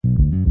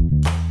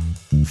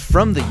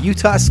From the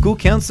Utah School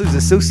Counselors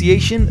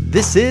Association,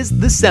 this is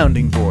The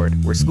Sounding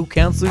Board, where school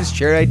counselors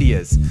share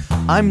ideas.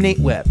 I'm Nate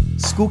Webb,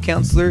 school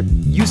counselor,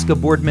 USCA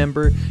board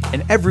member,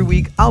 and every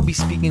week I'll be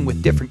speaking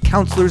with different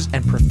counselors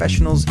and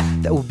professionals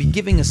that will be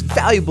giving us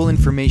valuable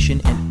information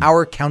in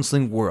our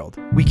counseling world.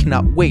 We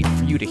cannot wait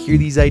for you to hear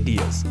these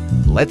ideas.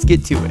 Let's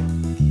get to it.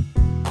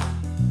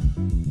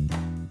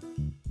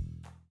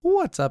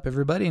 What's up,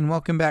 everybody, and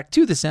welcome back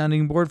to The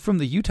Sounding Board from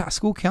the Utah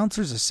School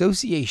Counselors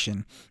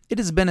Association. It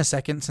has been a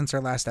second since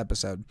our last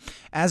episode.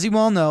 As you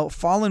all know,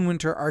 fall and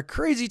winter are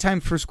crazy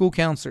times for school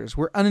counselors.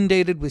 We're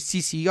inundated with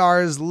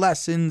CCRs,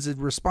 lessons, and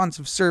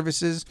responsive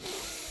services,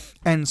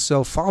 and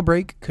so fall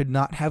break could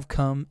not have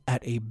come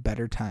at a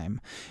better time.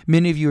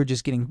 Many of you are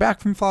just getting back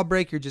from fall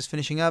break, you're just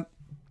finishing up.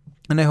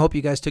 And I hope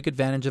you guys took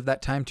advantage of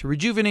that time to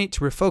rejuvenate, to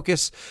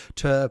refocus,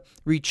 to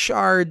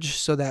recharge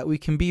so that we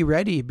can be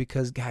ready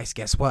because, guys,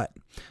 guess what?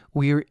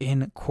 We're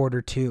in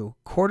quarter two.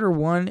 Quarter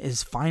one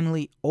is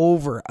finally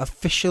over,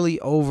 officially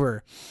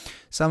over.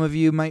 Some of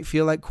you might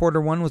feel like quarter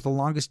one was the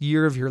longest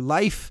year of your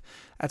life.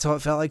 That's how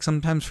it felt like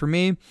sometimes for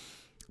me.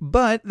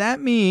 But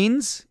that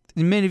means,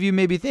 many of you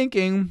may be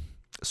thinking,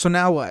 so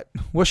now what?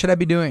 What should I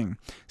be doing?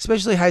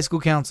 Especially high school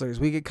counselors.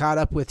 We get caught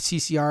up with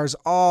CCRs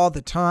all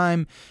the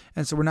time,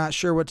 and so we're not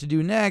sure what to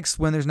do next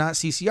when there's not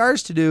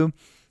CCRs to do.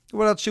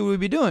 What else should we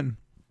be doing?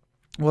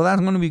 Well,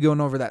 I'm going to be going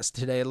over that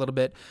today a little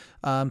bit.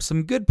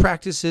 Some good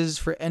practices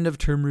for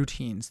end-of-term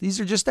routines. These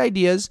are just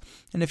ideas,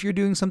 and if you're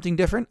doing something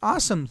different,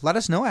 awesome. Let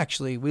us know,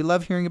 actually. We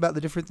love hearing about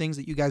the different things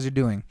that you guys are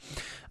doing.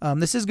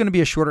 This is going to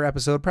be a shorter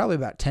episode, probably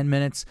about 10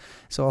 minutes,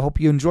 so I hope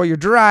you enjoy your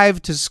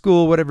drive to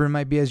school, whatever it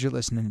might be as you're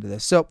listening to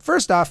this. So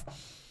first off,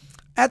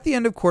 at the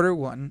end of quarter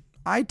one,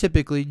 I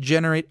typically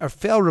generate a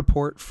fail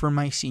report for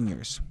my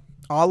seniors,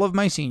 all of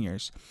my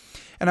seniors,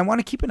 and I want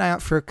to keep an eye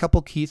out for a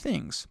couple key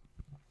things.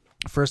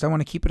 First, I want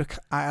to keep an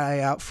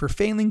eye out for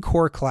failing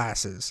core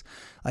classes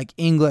like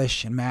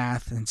English and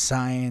math and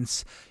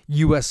science,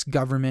 U.S.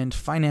 government,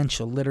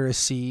 financial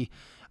literacy,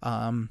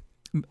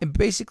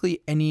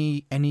 basically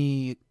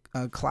any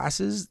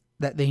classes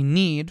that they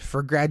need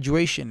for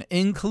graduation,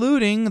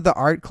 including the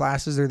art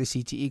classes or the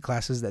CTE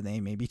classes that they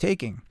may be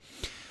taking.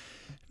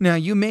 Now,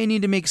 you may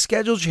need to make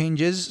schedule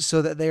changes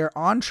so that they are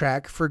on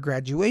track for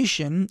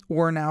graduation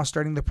or now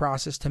starting the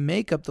process to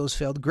make up those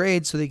failed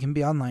grades so they can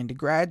be online to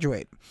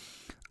graduate.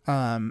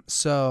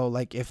 So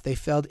like if they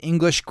failed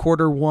English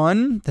quarter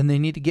one, then they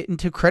need to get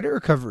into credit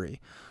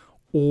recovery,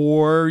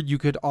 or you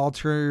could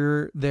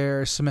alter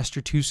their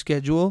semester 2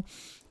 schedule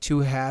to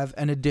have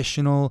an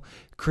additional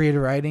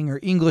creative writing or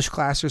English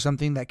class or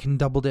something that can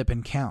double dip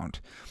and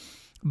count.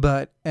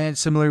 And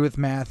similar with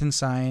math and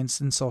science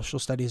and social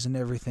studies and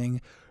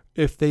everything,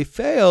 if they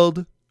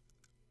failed,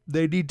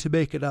 they need to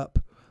make it up.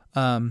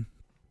 And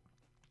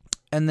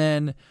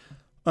then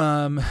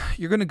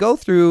you're going to go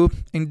through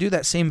and do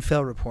that same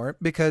fail report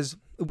because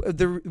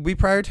we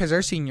prioritize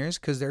our seniors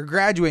because they're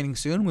graduating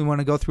soon. We want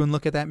to go through and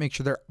look at that, make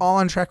sure they're all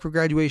on track for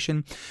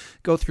graduation,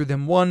 go through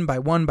them one by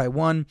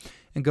one,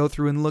 and go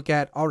through and look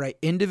at, all right,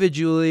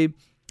 individually,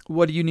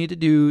 what do you need to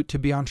do to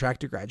be on track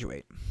to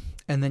graduate?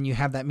 And then you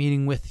have that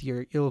meeting with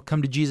you'll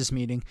come to Jesus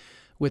meeting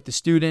with the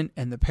student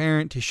and the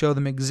parent to show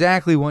them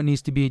exactly what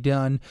needs to be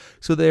done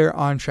so they're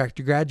on track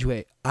to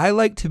graduate. I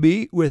like to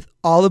be with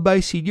all of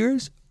my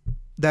seniors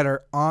that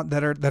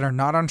are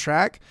not on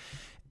track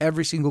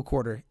every single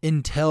quarter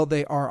until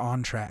they are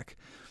on track.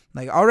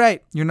 Like, all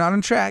right, you're not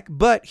on track,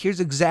 but here's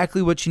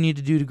exactly what you need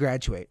to do to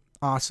graduate.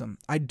 Awesome.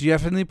 I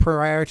definitely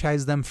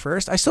prioritize them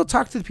first. I still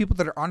talk to the people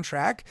that are on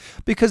track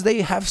because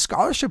they have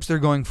scholarships they're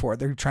going for.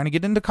 They're trying to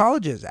get into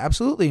colleges.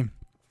 Absolutely.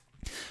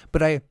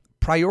 But I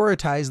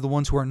prioritize the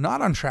ones who are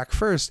not on track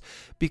first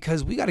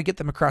because we got to get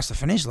them across the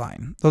finish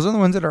line. Those are the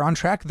ones that are on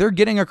track. They're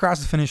getting across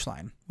the finish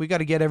line. We got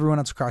to get everyone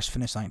else across the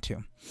finish line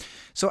too.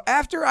 So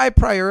after I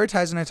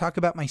prioritize and I talk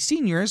about my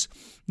seniors,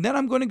 then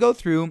I'm going to go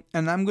through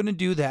and I'm going to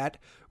do that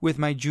with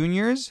my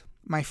juniors,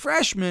 my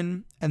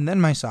freshmen, and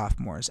then my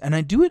sophomores. And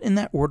I do it in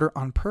that order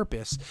on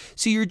purpose.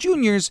 See, your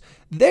juniors,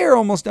 they're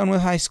almost done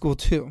with high school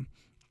too.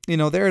 You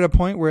know, they're at a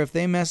point where if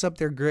they mess up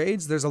their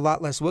grades, there's a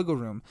lot less wiggle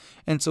room.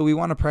 And so we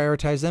want to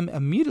prioritize them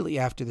immediately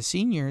after the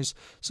seniors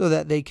so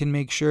that they can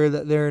make sure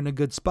that they're in a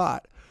good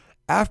spot.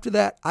 After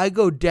that, I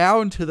go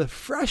down to the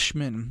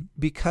freshmen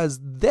because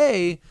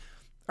they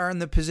are in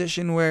the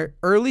position where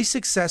early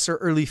success or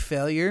early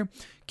failure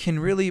can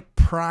really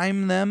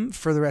prime them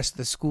for the rest of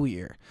the school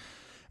year.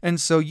 And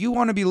so you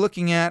want to be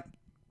looking at,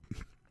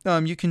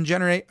 you can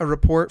generate a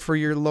report for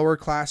your lower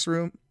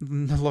classmen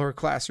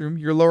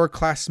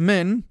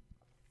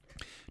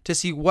to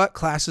see what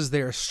classes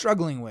they are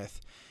struggling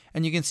with.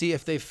 And you can see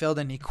if they failed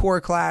any core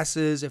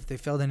classes, if they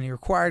failed any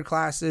required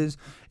classes,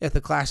 if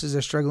the classes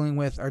they're struggling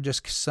with are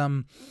just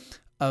some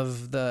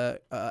of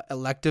the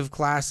elective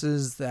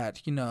classes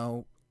that,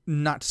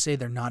 not to say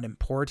they're not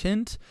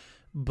important,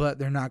 but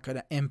they're not going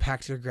to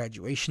impact their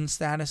graduation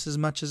status as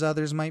much as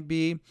others might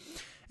be,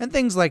 and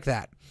things like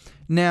that.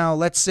 Now,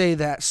 let's say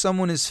that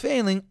someone is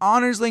failing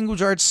Honors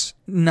Language Arts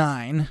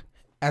 9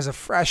 as a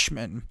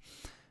freshman.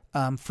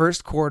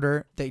 First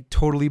quarter, they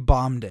totally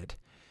bombed it.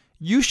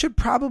 you should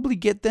probably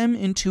get them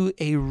into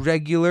a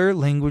regular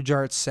language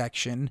arts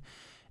section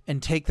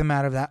and take them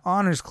out of that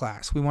honors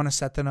class. We want to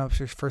set them up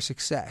for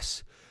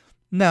success.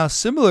 Now,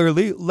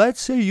 similarly, let's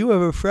say you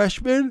have a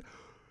freshman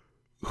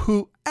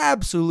who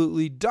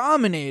absolutely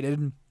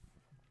dominated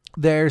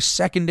their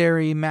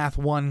secondary Math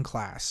 1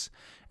 class.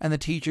 And the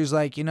teacher's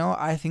like,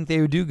 I think they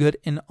would do good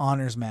in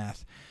honors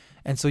math.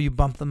 And so you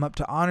bump them up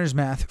to honors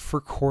math for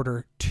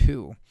quarter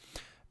 2.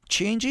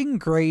 Changing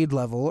grade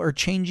level or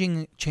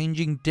changing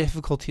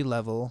difficulty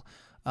level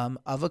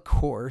of a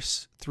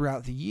course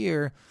throughout the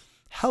year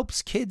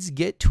helps kids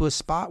get to a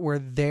spot where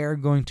they're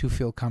going to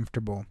feel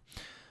comfortable.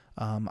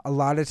 A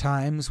lot of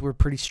times we're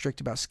pretty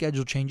strict about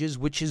schedule changes,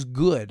 which is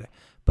good.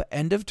 But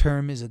end of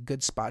term is a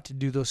good spot to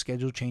do those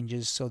schedule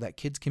changes so that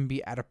kids can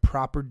be at a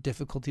proper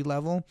difficulty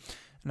level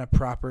and a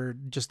proper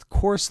just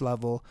course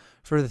level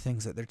for the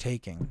things that they're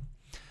taking.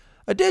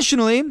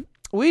 Additionally,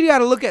 we got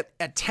to look at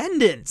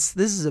attendance.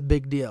 This is a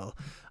big deal.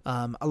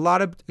 A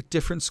lot of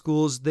different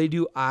schools, they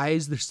do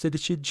I's, their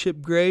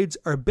citizenship grades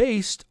are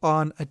based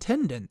on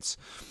attendance.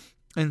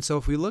 And so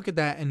if we look at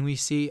that and we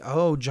see,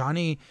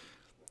 Johnny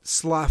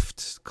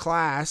sloughed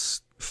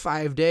class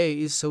 5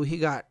 days, so he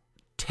got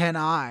 10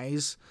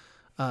 I's,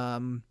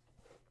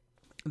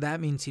 that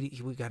means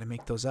we got to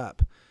make those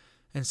up.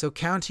 And so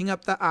counting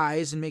up the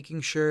I's and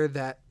making sure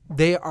that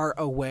they are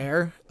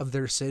aware of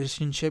their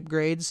citizenship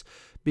grades,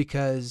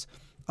 because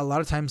a lot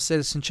of times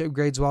citizenship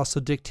grades will also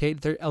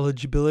dictate their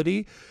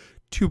eligibility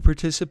to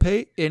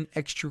participate in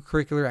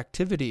extracurricular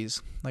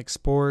activities like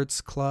sports,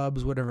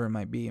 clubs, whatever it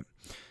might be.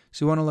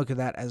 So you want to look at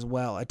that as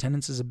well.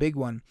 Attendance is a big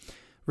one.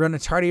 Run a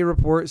tardy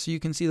report so you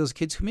can see those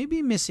kids who may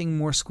be missing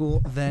more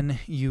school than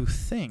you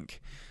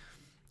think.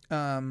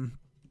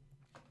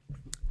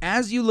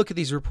 As you look at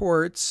these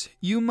reports,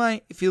 you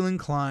might feel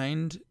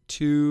inclined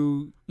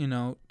to,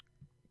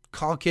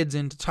 call kids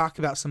in to talk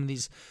about some of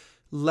these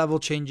level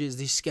changes,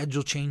 these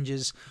schedule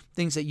changes,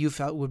 things that you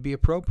felt would be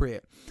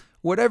appropriate.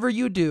 Whatever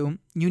you do,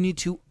 you need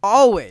to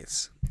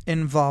always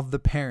involve the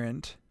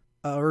parent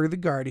or the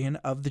guardian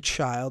of the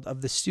child,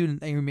 of the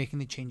student that you're making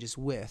the changes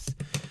with.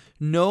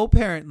 No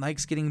parent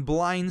likes getting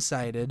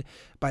blindsided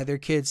by their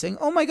kids saying,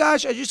 "Oh my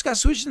gosh, I just got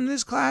switched into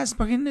this class,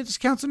 but this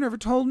counselor never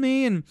told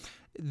me," and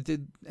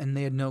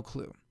they had no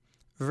clue.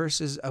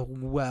 Versus a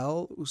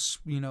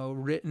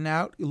written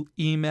out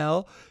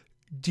email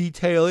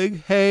detailing,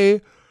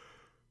 "Hey,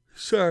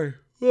 sorry,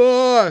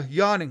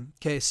 yawning."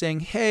 Okay,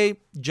 saying, "Hey,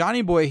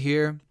 Johnny boy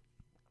here,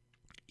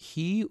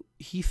 he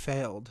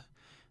failed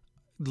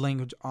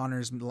language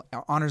honors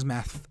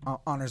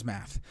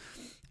math,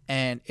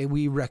 and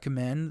we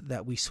recommend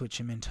that we switch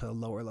him into a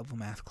lower level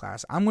math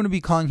class. I'm going to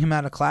be calling him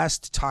out of class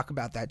to talk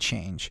about that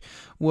change.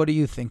 What do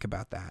you think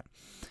about that?"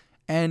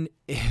 And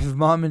if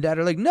mom and dad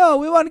are like, "No,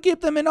 we want to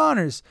keep them in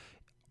honors,"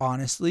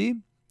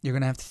 honestly, you're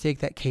going to have to take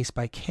that case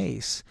by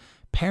case.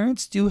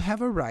 Parents do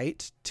have a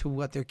right to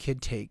what their kid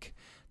take.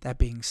 That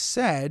being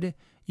said,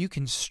 you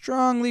can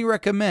strongly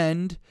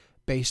recommend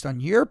based on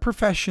your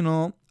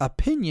professional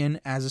opinion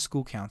as a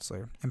school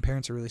counselor. And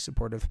parents are really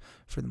supportive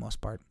for the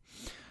most part.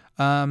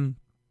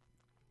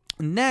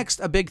 Next,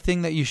 a big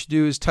thing that you should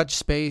do is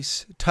touch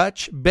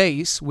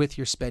base with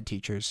your SPED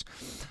teachers.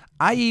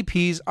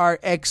 IEPs are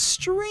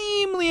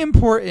extremely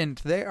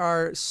important. They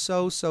are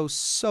so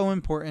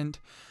important.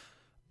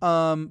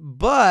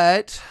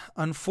 But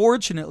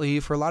unfortunately,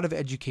 for a lot of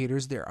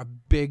educators, they're a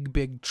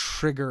big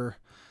trigger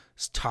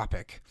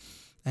topic.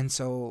 And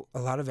so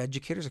a lot of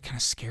educators are kind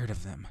of scared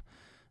of them.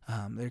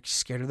 They're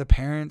scared of the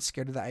parents,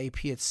 scared of the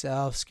IEP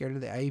itself, scared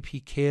of the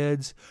IEP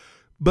kids.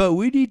 But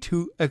we need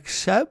to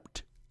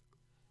accept.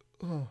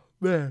 Oh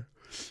man,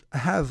 I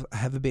have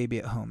a baby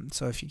at home,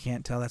 so if you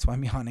can't tell, that's why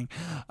I'm yawning.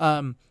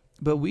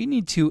 But we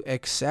need to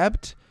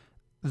accept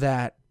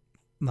that,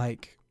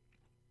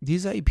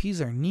 these IEPs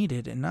are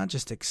needed, and not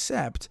just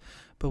accept,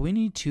 but we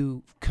need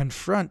to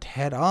confront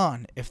head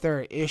on if there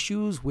are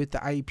issues with the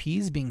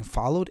IEPs being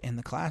followed in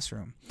the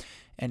classroom.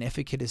 And if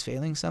a kid is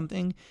failing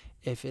something,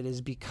 if it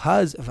is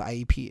because of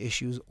IEP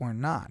issues or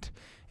not.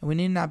 And we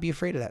need to not be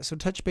afraid of that. So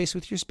touch base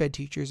with your SPED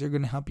teachers. They're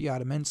going to help you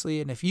out immensely.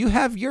 And if you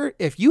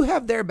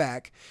have their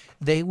back,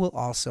 they will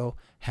also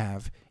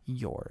have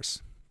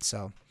yours.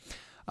 So,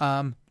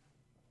 and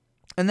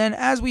then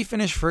as we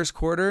finish first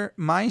quarter,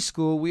 my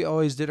school, we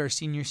always did our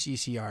senior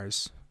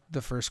CCRs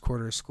the first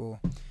quarter of school.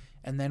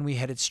 And then we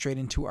headed straight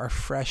into our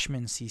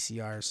freshman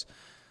CCRs.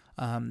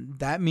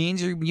 That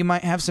means you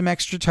might have some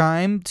extra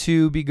time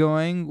to be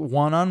going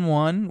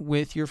one-on-one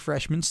with your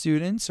freshman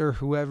students or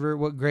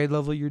what grade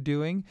level you're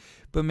doing.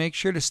 But make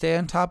sure to stay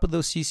on top of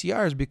those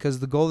CCRs, because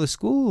the goal the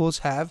schools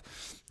have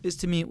is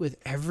to meet with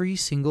every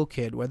single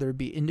kid, whether it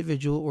be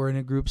individual or in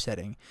a group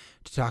setting,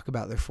 to talk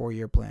about their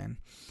 4-year plan.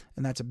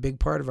 And that's a big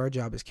part of our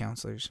job as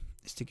counselors,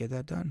 is to get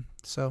that done.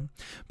 So,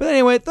 but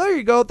anyway, there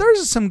you go.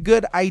 There's some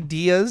good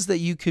ideas that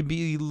you could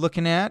be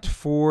looking at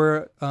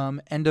for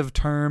end of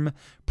term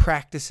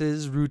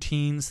practices,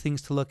 routines,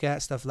 things to look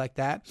at, stuff like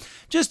that.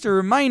 Just a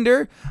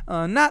reminder,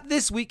 not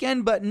this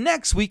weekend, but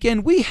next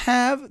weekend, we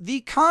have the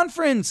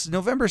conference,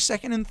 November 2nd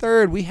 2nd and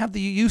 3rd, we have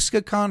the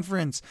USCA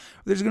conference.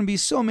 There's going to be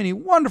so many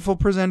wonderful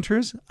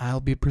presenters. I'll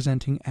be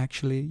presenting,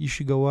 actually. You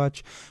should go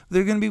watch.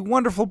 There's going to be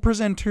wonderful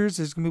presenters.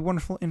 There's going to be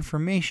wonderful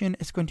information.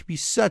 It's going to be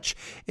such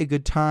a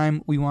good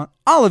time. We want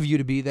all of you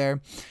to be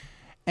there.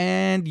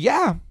 And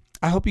yeah,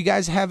 I hope you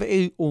guys have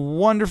a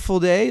wonderful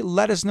day.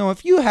 Let us know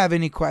if you have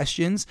any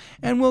questions,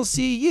 and we'll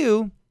see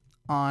you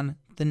on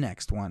the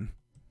next one.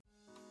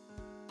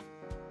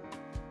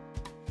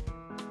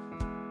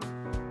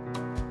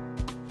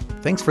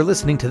 Thanks for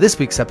listening to this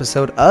week's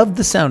episode of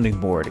The Sounding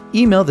Board.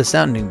 Email The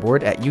Sounding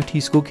Board at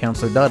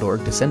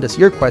utschoolcounselor.org to send us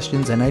your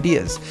questions and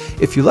ideas.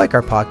 If you like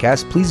our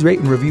podcast, please rate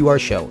and review our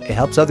show. It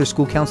helps other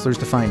school counselors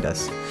to find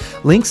us.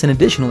 Links and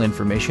additional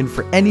information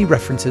for any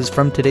references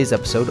from today's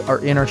episode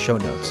are in our show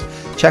notes.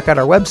 Check out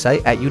our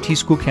website at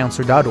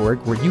utschoolcounselor.org,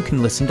 where you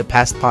can listen to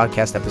past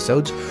podcast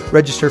episodes,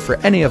 register for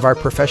any of our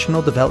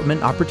professional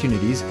development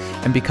opportunities,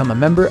 and become a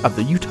member of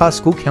the Utah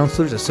School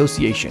Counselors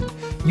Association.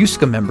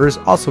 USCA members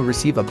also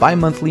receive a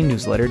bi-monthly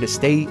newsletter to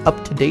stay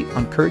up to date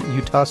on current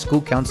Utah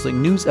school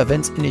counseling news,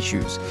 events, and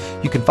issues.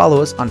 You can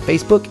follow us on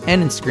Facebook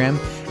and Instagram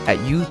at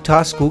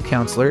Utah School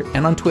Counselor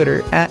and on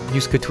Twitter at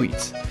USCA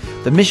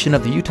Tweets. The mission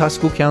of the Utah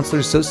School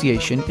Counselors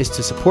Association is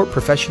to support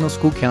professional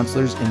school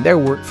counselors in their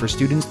work for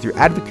students through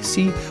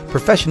advocacy,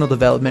 professional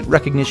development,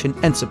 recognition,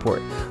 and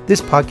support.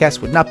 This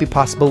podcast would not be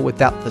possible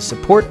without the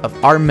support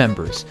of our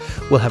members.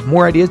 We'll have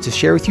more ideas to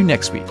share with you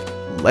next week.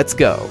 Let's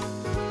go.